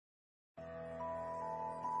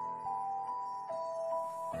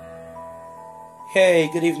Hey,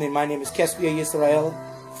 good evening. My name is Kesvia Yisrael,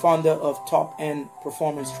 founder of Top End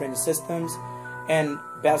Performance Training Systems and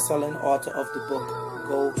best-selling author of the book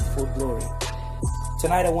Go for Glory.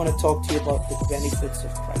 Tonight I want to talk to you about the benefits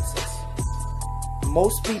of crisis.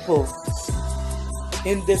 Most people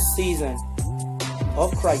in this season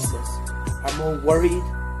of crisis are more worried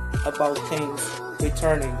about things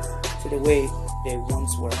returning to the way they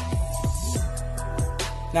once were.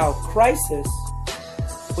 Now, crisis,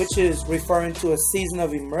 which is referring to a season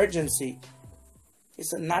of emergency,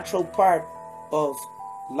 is a natural part of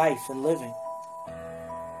life and living.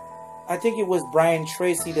 I think it was Brian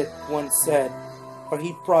Tracy that once said, or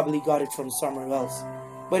he probably got it from somewhere else,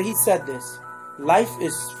 but he said this: life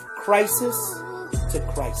is crisis to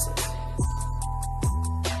crisis,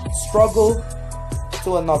 struggle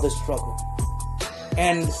to another struggle.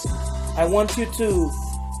 And I want you to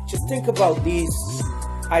just think about these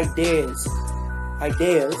ideas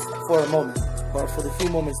for a moment, or for the few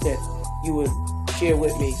moments that you would share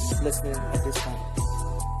with me listening at this time.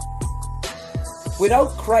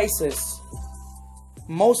 Without crisis,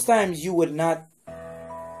 most times you would not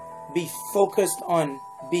be focused on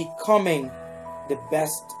becoming the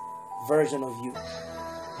best version of you.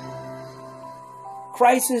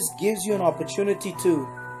 Crisis gives you an opportunity to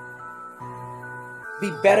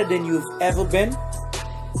be better than you've ever been.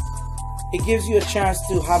 It gives you a chance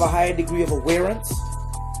to have a higher degree of awareness.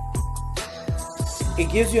 It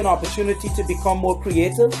gives you an opportunity to become more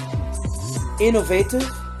creative, innovative.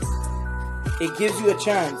 It gives you a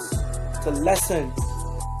chance to lessen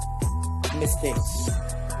mistakes.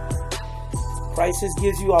 Crisis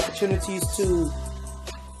gives you opportunities to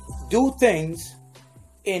do things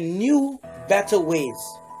in new, better ways.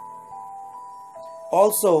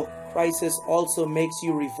 Also, crisis also makes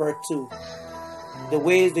you revert to the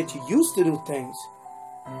ways that you used to do things,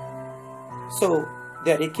 so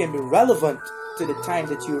that it can be relevant to the time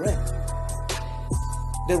that you're in.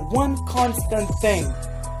 The one constant thing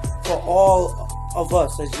for all of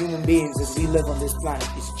us as human beings as we live on this planet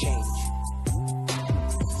is change.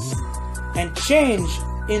 And change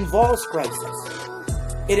involves crisis.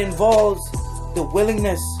 It involves the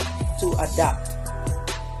willingness to adapt.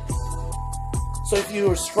 So if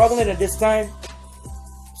you're struggling at this time,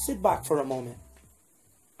 sit back for a moment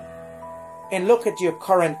and look at your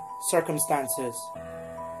current circumstances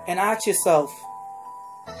and ask yourself,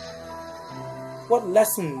 what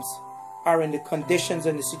lessons are in the conditions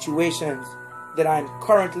and the situations that I'm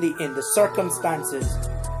currently in, the circumstances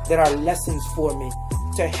that are lessons for me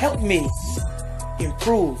to help me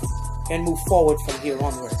improve and move forward from here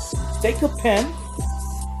onward. Take a pen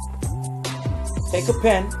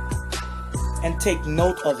and take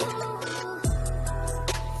note of it.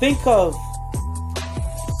 Think of,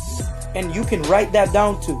 and you can write that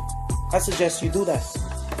down too. I suggest you do that.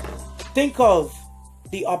 Think of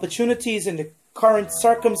the opportunities and the current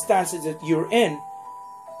circumstances that you're in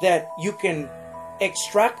that you can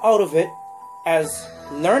extract out of it as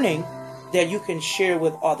learning that you can share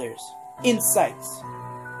with others. Insights,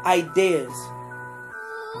 ideas,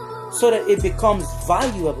 so that it becomes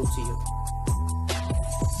valuable to you.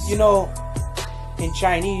 You know, in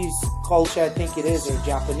Chinese culture, I think it is, or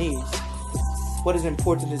Japanese, what is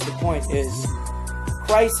important is the point is,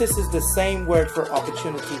 crisis is the same word for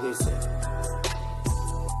opportunity, they say.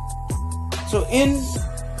 So in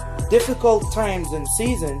difficult times and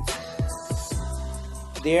seasons,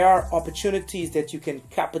 there are opportunities that you can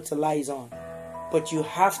capitalize on. But you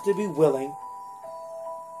have to be willing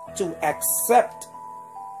to accept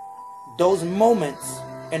those moments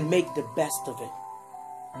and make the best of it.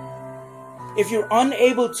 If you're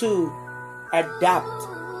unable to adapt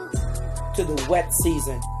to the wet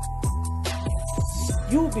season,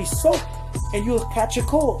 you'll be soaked and you'll catch a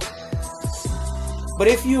cold. But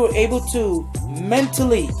if you are able to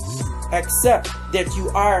mentally accept that you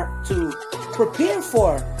are to prepare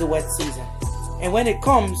for the wet season, and when it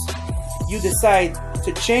comes, you decide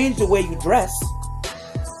to change the way you dress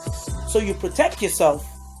so you protect yourself,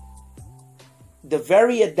 the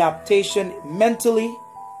very adaptation mentally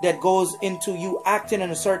that goes into you acting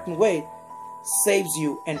in a certain way saves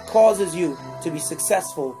you and causes you to be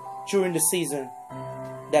successful during the season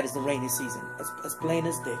that is the rainy season, as plain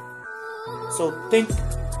as day. So think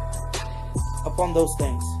upon those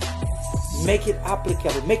things. Make it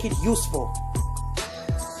applicable, make it useful,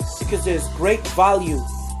 because there's great value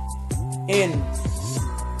in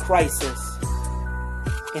crisis,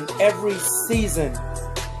 in every season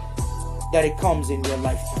that it comes in your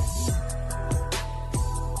lifetime.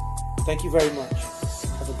 Thank you very much.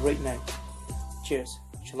 Have a great night. Cheers.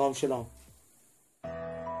 Shalom, shalom.